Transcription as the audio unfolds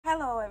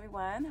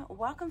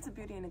welcome to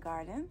Beauty in the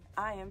Garden.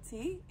 I am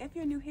T. If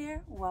you're new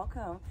here,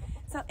 welcome.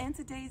 So in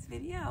today's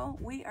video,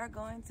 we are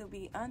going to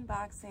be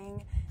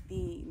unboxing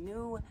the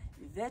new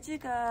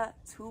Veggiga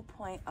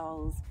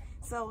 2.0s.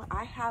 So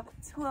I have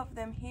two of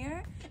them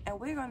here and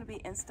we're going to be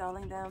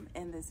installing them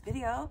in this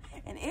video.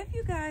 And if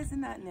you guys did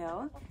not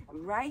know,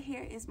 right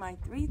here is my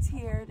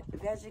 3-tiered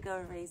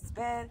Veggiga raised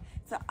bed.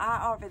 So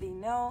I already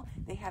know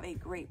they have a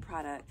great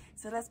product.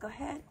 So let's go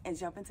ahead and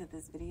jump into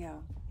this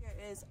video. Here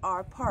is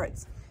our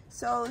parts.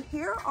 So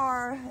here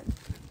is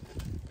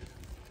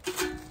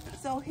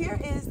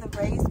the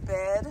raised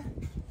bed,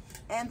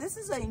 and this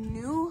is a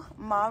new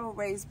model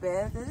raised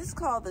bed. This is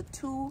called the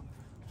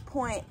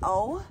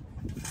 2.0.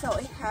 So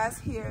it has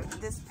here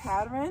this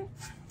pattern,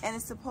 and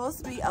it's supposed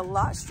to be a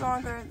lot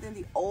stronger than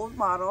the old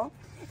model.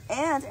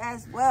 And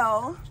as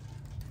well,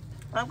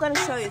 I'm going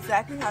to show you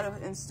exactly how to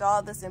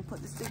install this and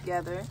put this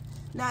together.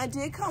 Now it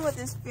did come with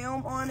this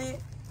film on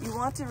it. You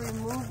want to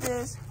remove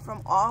this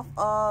from off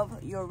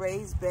of your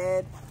raised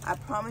bed. I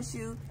promise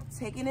you,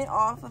 taking it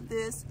off of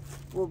this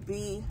will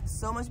be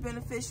so much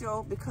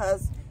beneficial,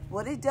 because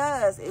what it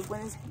does is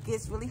when it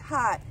gets really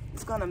hot,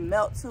 it's gonna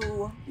melt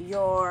to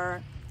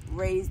your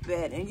raised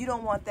bed, and you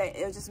don't want that.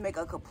 It'll just make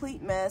a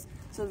complete mess.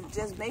 So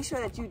just make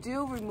sure that you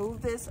do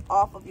remove this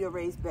off of your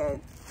raised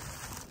bed.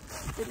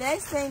 The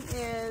next thing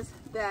is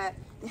that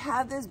they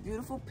have this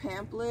beautiful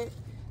pamphlet.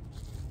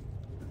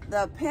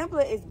 The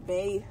pamphlet is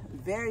made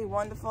very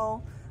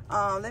wonderful.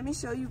 Let me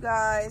show you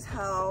guys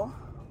how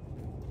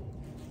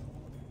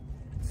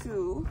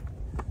to.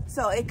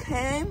 So it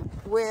came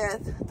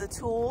with the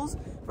tools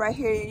right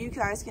here. You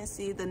guys can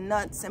see the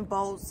nuts and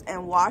bolts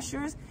and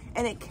washers,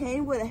 and it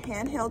came with a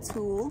handheld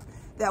tool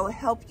that will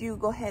help you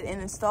go ahead and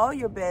install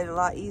your bed a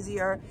lot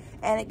easier.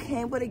 And it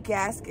came with a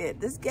gasket.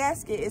 This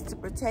gasket is to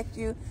protect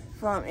you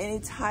from any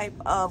type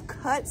of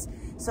cuts.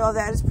 So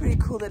that is pretty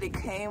cool that it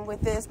came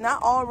with this.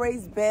 Not all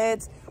raised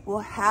beds will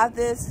have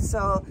this,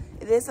 so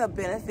it is a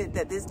benefit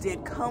that this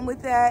did come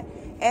with that.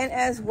 And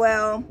as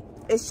well,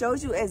 it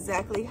shows you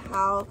exactly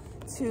how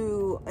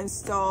to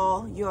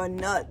install your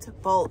nut,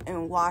 bolt,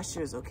 and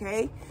washers,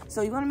 okay?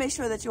 So you want to make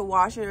sure that your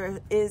washer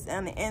is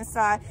on the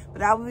inside,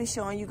 but I will be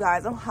showing you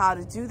guys on how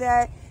to do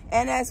that.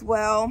 And as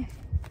well,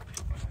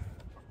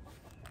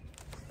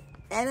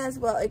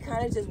 it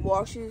kind of just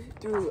walks you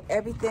through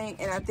everything,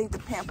 and I think the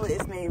pamphlet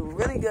is made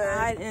really good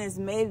and it's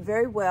made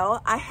very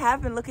well. I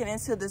have been looking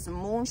into this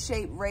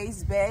moon-shaped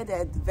raised bed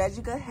that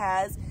Veggiga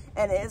has,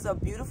 and it is a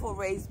beautiful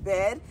raised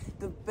bed.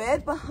 The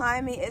bed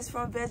behind me is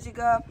from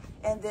Veggiga,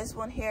 and this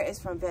one here is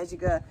from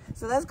Veggiga.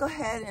 So let's go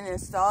ahead and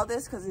install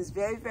this, because it's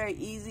very, very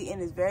easy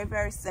and it's very,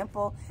 very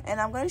simple. And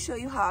I'm going to show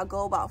you how I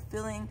go about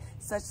filling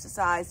such a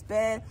size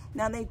bed.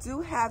 Now they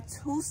do have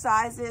two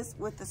sizes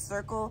with the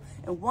circle,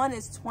 and one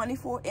is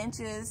 24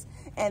 inches,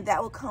 and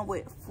that will come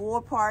with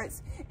 4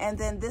 parts. And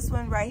then this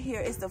one right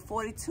here is the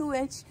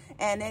 42-inch,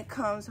 and it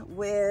comes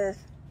with,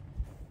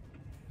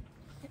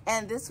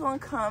 and this one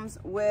comes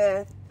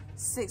with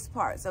 6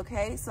 parts.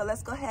 Okay, so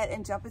let's go ahead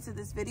and jump into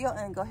this video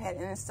and go ahead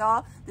and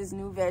install this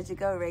new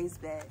Veggiga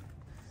raised bed.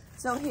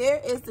 So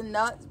here is the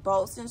nuts,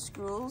 bolts, and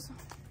screws.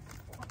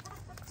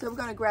 So we're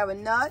going to grab a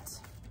nut,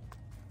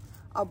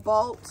 a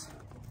bolt,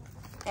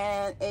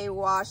 and a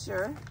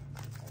washer.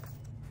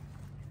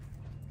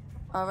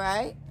 All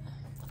right,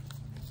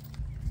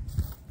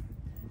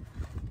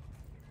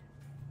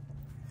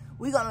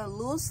 we're going to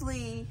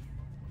loosely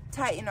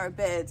tighten our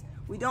beds.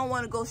 We don't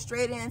want to go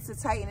straight in to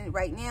tighten it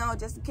right now,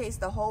 just in case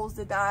the holes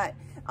did not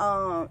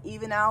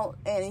even out,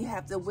 and you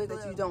have to wiggle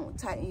it. You don't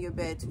tighten your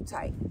bed too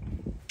tight.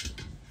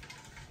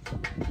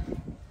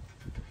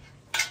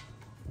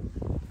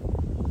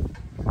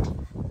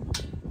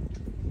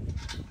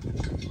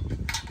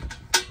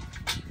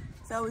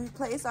 So we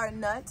place our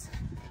nut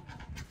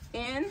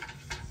in.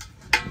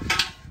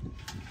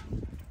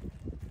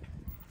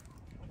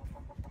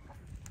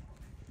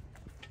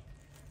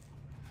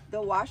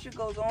 The washer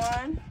goes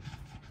on.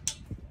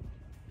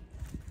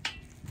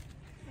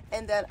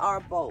 And then our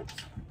bolt.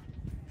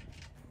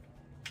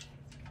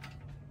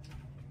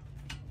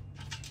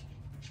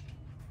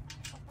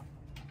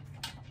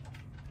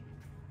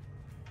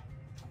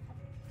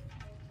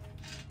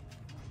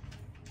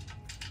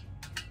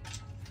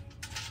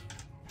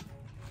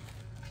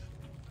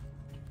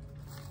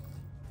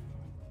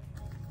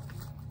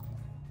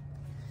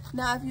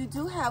 Now, if you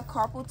do have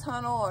carpal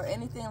tunnel or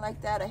anything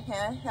like that, a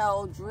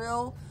handheld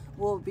drill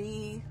will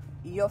be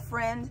your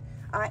friend.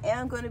 I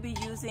am going to be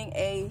using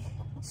a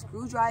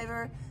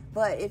screwdriver,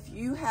 but if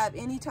you have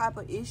any type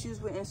of issues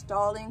with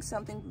installing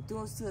something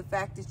due to the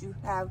fact that you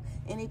have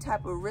any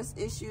type of wrist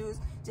issues,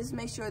 just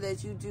make sure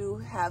that you do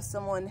have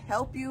someone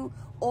help you,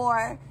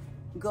 or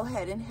go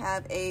ahead and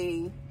have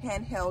a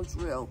handheld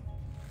drill.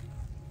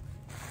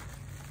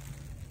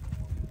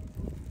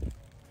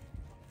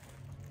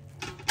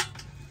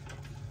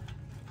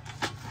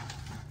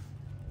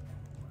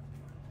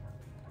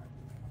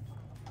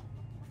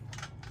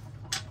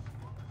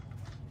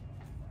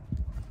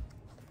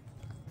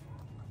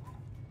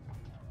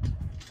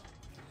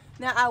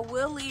 Now, I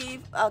will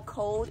leave a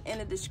code in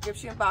the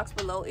description box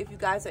below if you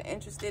guys are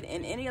interested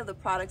in any of the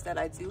products that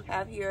I do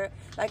have here.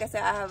 Like I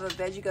said, I have a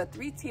Veggiega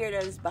 3-tier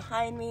that is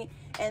behind me,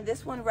 and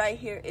this one right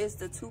here is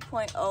the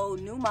 2.0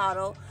 new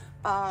model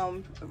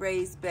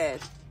raised bed.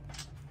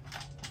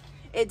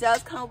 It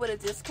does come with a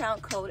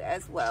discount code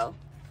as well.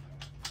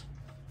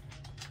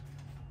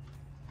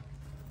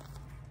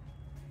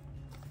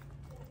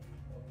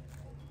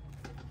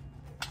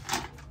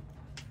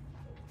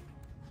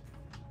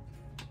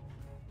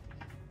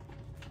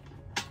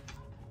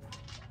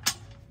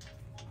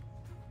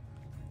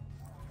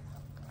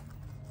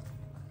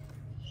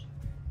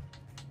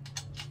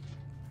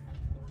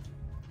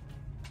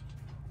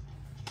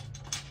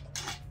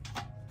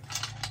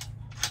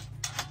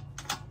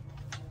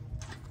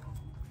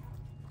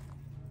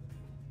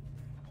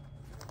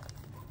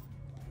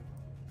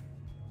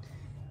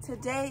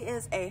 Today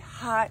is a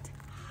hot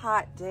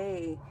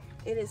day.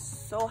 It is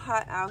so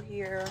hot out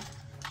here.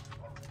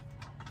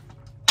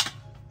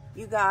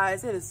 You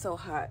guys, it is so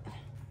hot.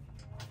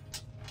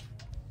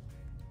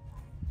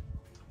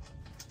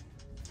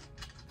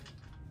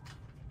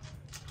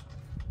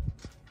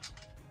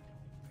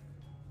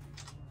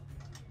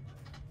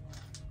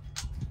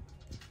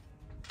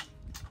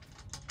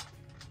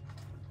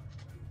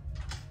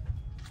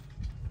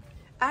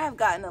 I have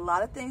gotten a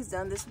lot of things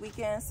done this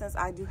weekend since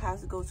I do have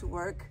to go to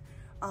work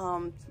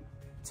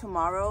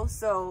tomorrow,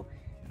 so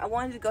I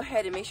wanted to go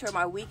ahead and make sure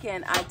my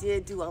weekend I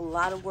did do a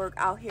lot of work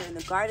out here in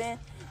the garden,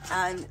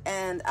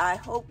 and I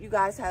hope you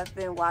guys have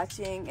been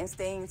watching and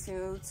staying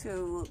tuned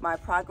to my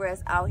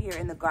progress out here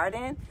in the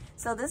garden.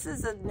 So this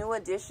is the new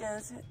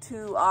additions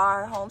to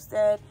our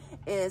homestead,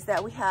 is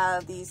that we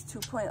have these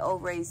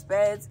 2.0 raised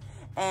beds,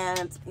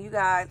 and you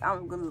guys,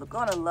 I'm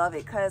gonna love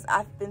it, because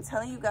I've been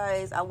telling you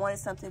guys I wanted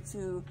something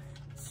to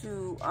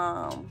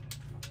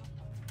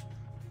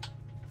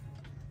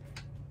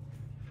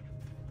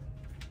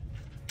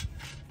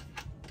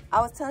I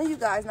was telling you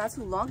guys not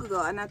too long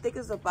ago, and I think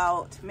it's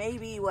about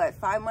maybe,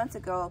 5 months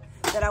ago,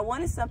 that I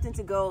wanted something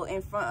to go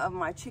in front of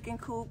my chicken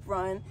coop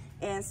run.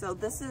 And so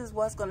this is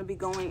what's going to be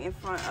going in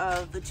front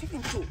of the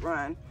chicken coop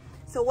run.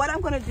 So what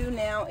I'm going to do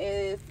now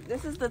is,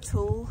 this is the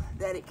tool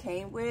that it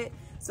came with.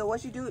 So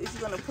what you do is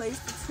you're going to place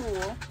the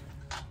tool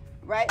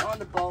right on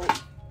the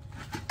bolt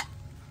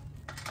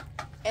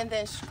and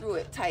then screw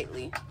it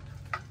tightly.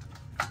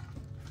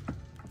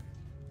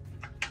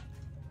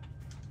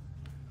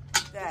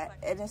 That,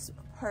 and it's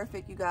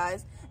perfect, you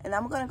guys. And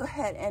I'm gonna go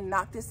ahead and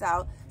knock this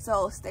out,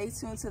 so stay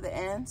tuned to the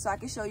end so I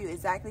can show you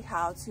exactly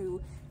how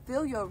to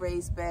fill your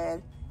raised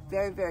bed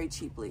very, very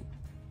cheaply.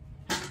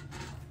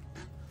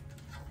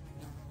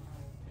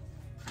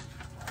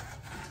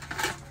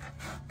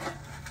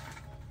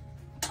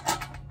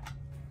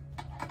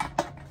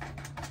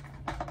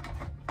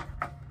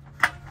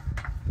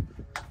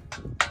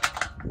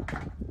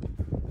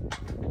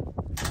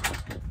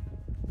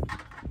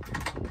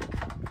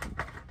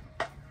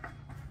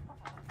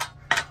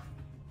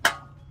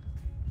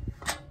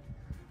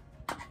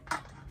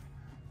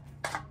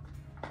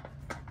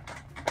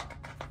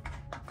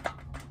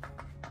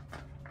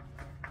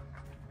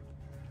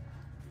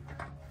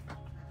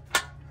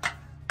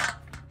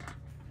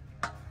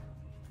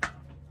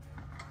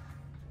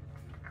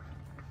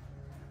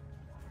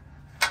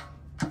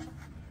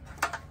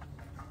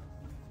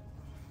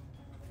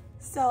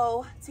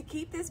 So to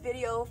keep this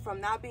video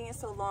from not being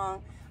so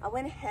long, I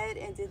went ahead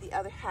and did the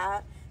other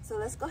half. So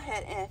let's go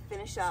ahead and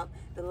finish up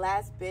the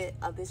last bit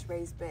of this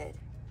raised bed.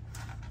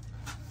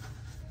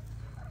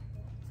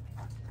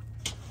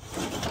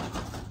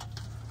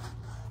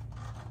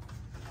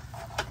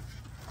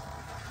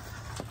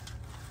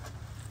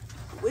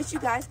 Which you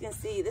guys can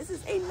see, this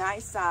is a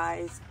nice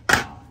size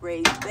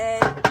raised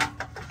bed.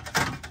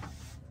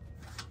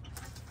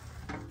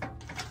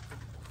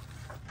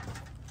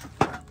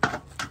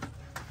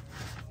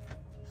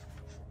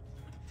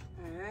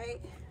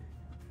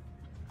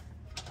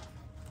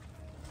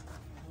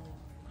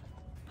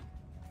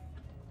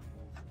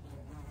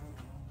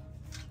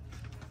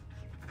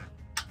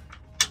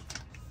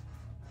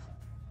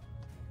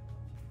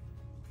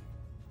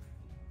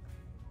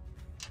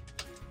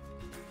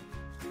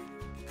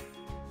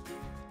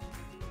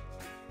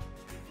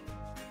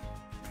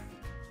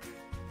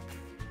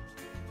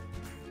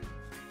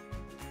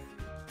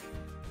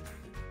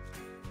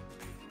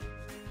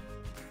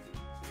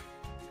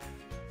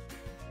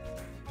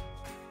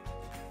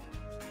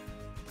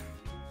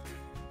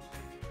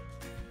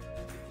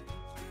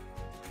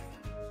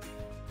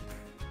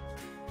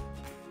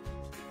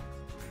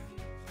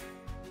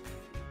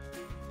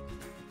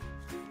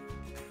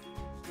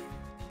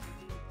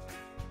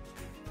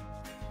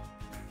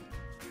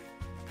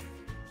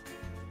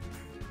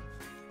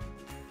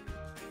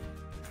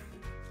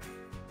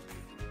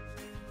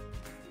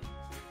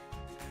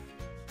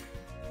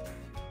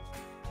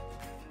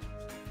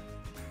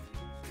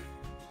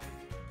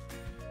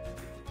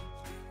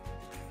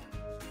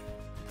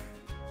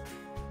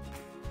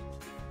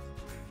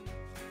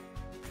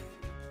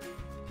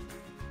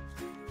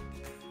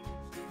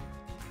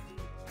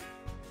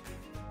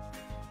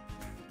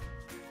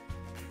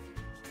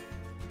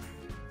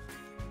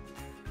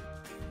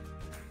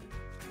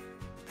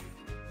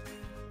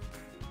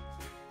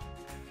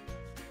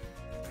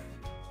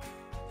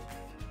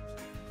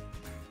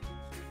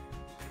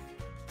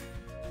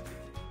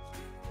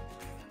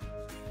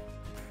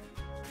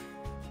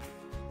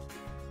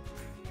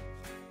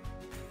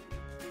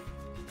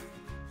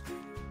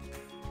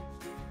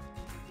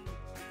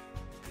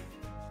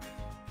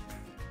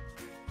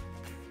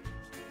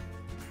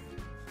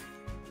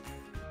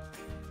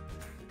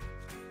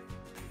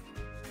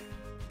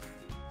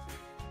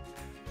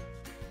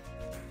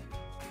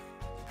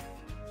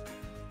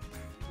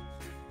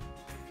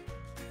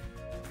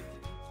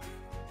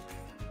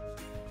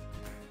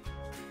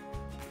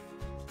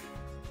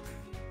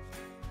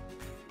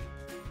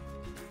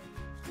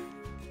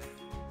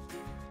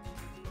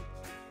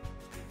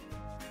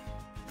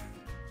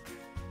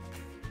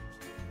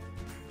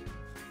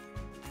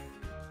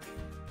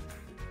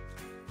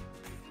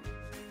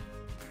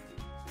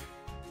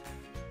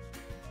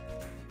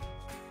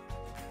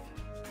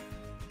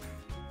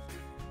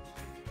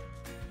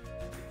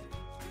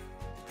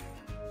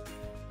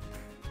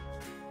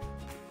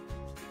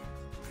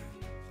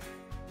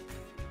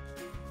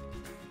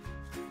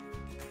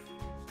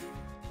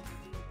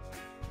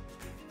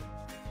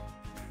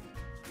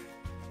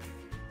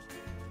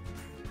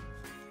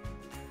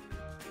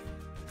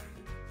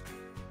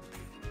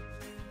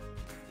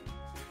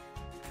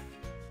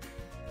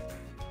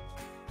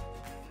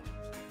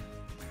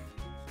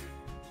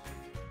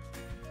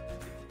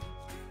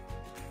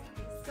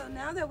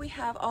 now that we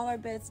have all our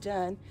beds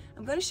done,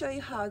 I'm going to show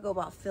you how I go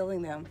about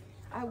filling them.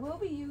 I will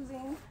be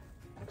using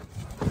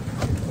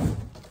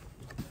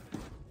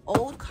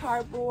old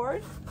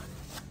cardboard.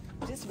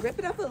 Just rip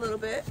it up a little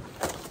bit.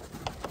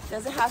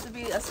 Doesn't have to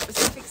be a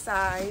specific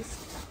size.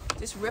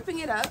 Just ripping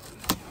it up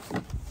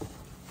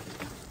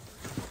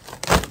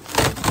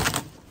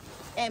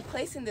and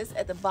placing this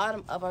at the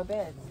bottom of our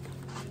beds.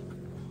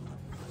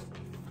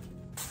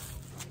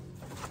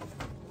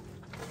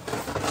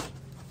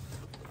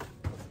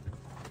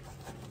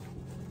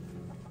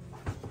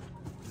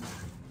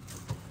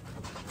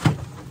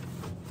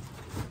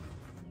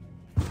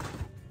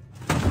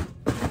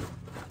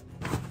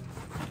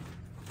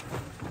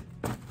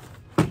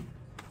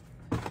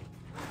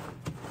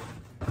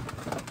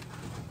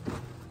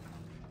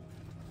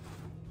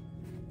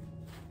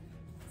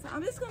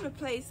 I'm just going to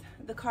place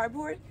the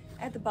cardboard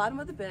at the bottom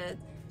of the bed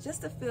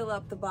just to fill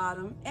up the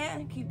bottom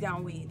and keep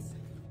down weeds.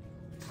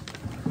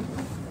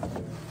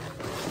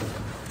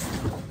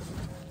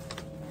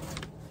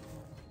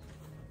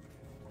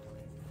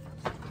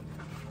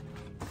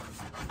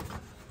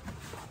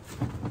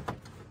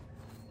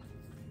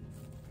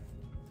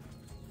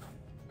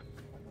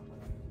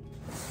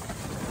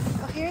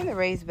 So here in the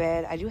raised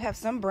bed, I do have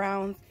some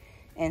browns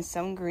and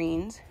some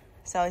greens.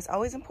 So it's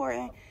always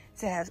important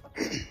to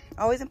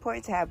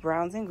have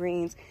browns and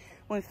greens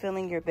when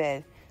filling your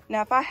bed.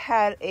 Now, if I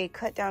had a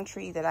cut down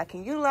tree that I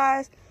can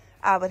utilize,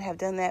 I would have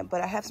done that,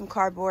 but I have some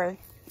cardboard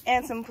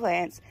and some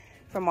plants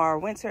from our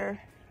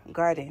winter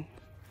garden.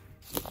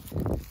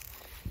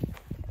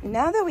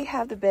 Now that we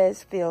have the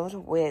beds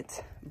filled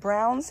with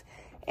browns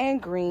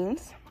and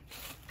greens,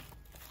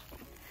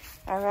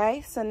 all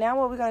right, so now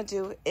what we're going to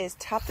do is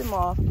top them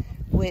off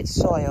with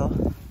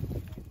soil.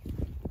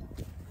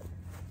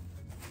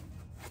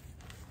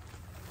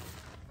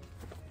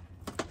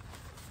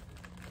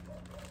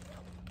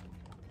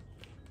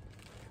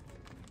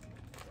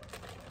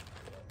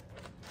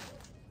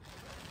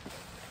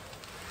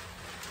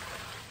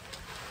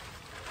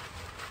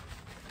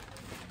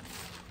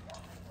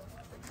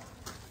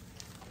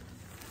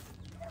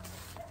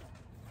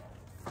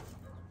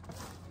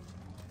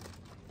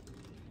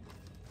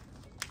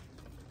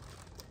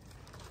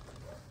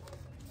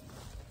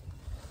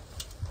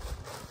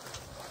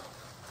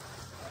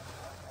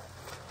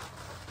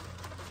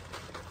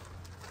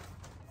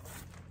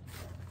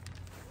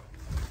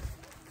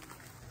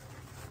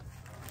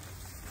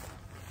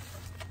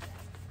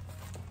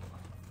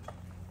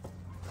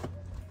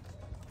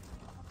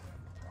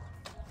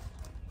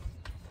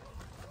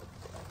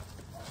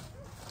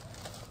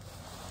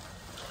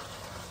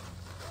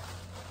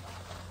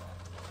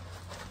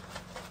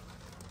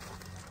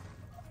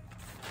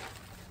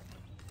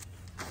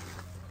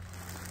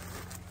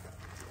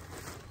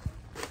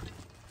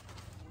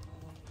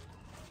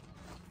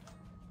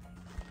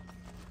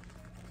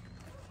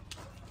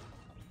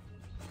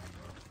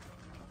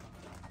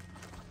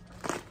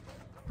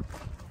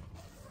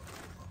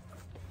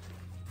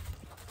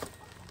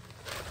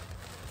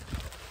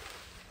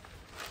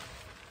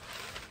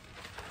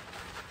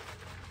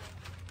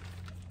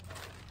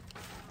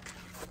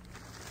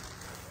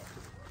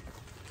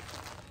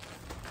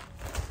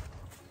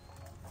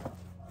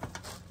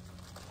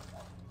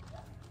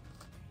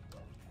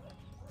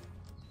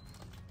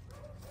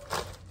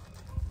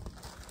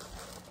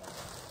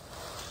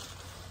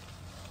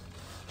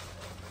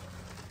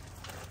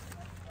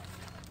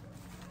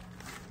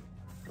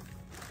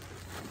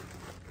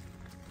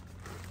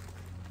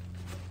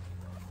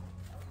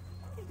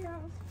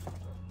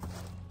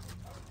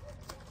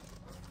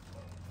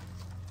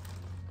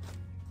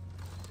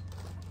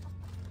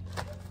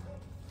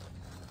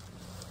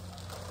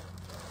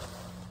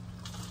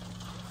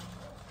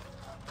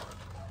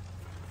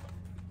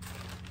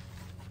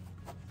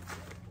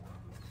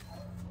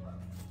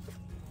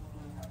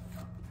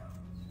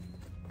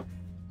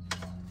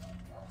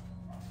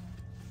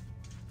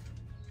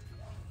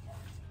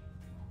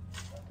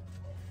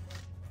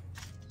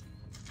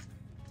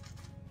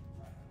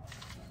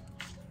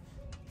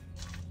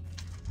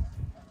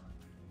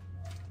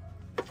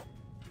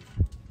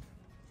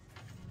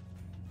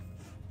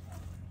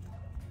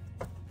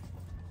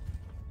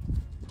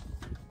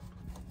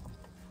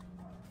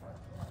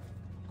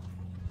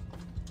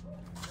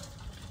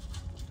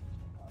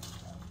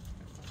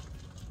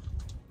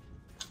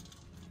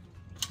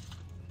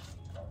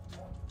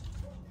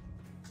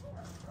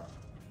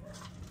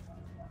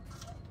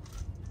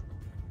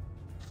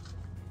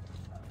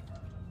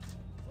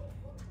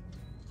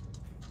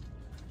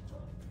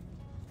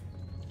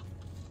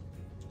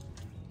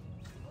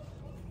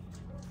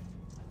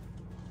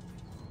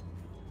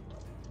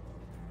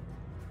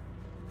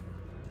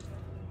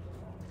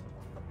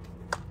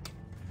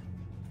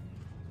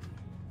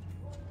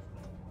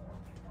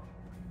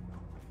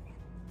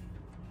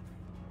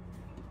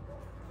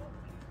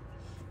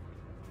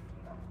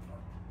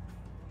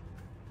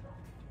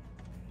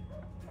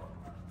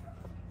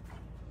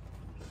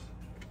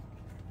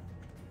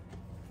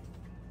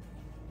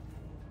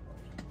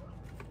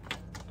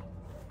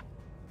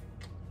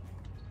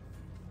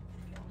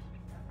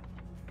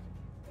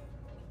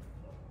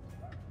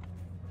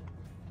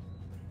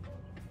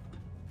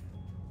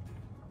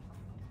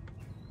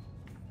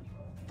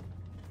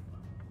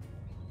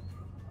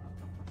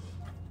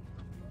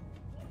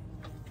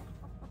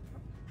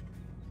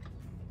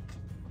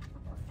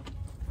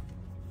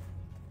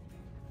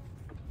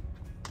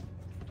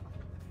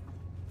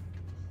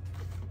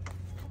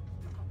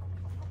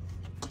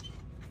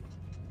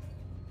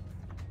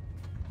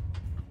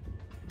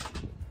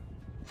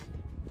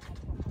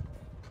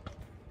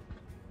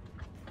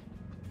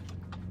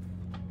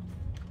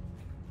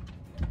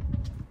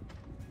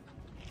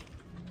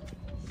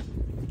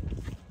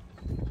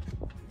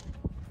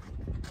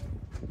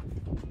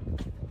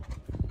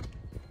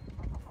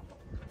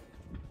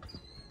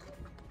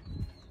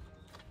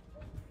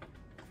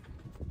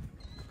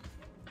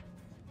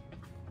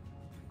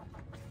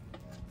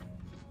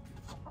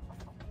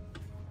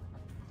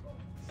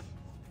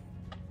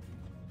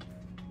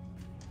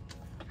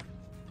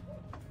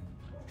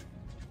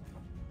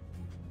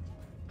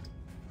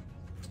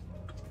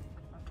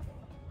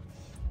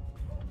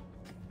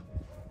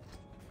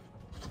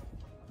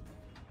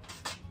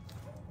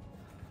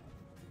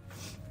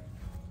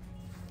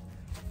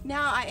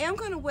 Now I am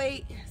going to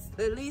wait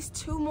at least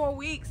 2 more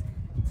weeks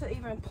to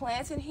even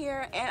plant in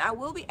here, and I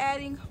will be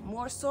adding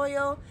more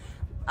soil.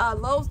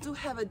 Lowe's do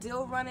have a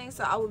deal running,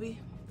 so I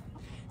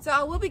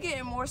will be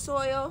getting more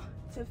soil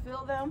to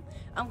fill them.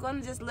 I'm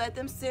going to just let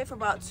them sit for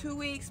about 2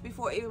 weeks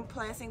before even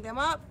planting them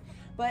up.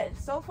 But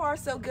so far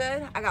so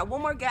good. I got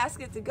 1 more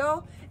gasket to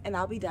go and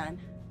I'll be done.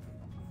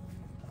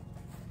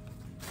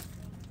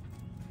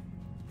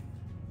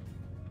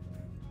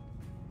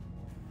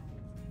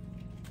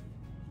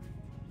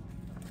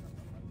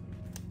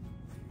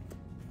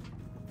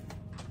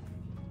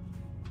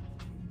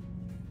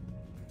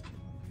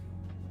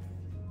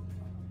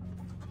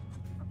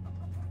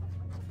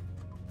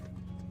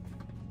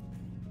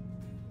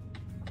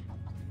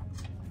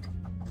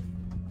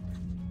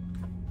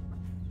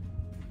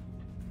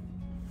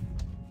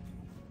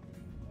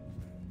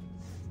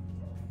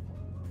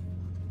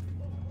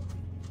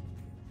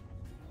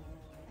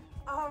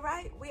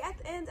 Alright, we're at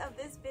the end of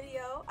this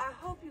video. I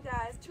hope you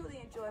guys truly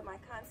enjoyed my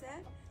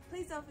content.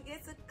 Please don't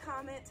forget to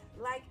comment,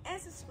 like,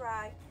 and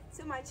subscribe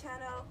to my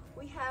channel.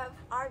 We have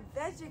our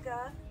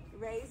Veggica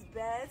raised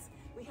beds.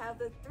 We have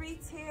the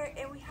 3-tier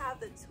and we have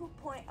the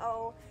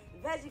 2.0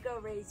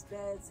 Veggica raised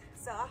beds.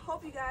 So I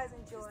hope you guys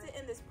enjoyed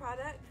in this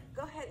product.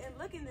 Go ahead and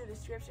look in the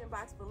description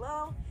box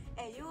below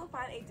and you will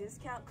find a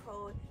discount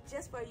code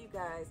just for you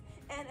guys.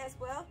 And as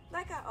well,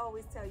 like I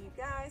always tell you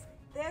guys,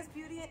 there's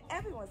beauty in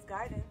everyone's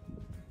garden.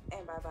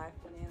 And bye-bye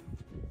for now.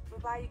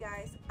 Bye-bye, you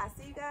guys. I'll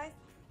see you guys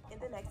in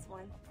the next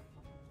one.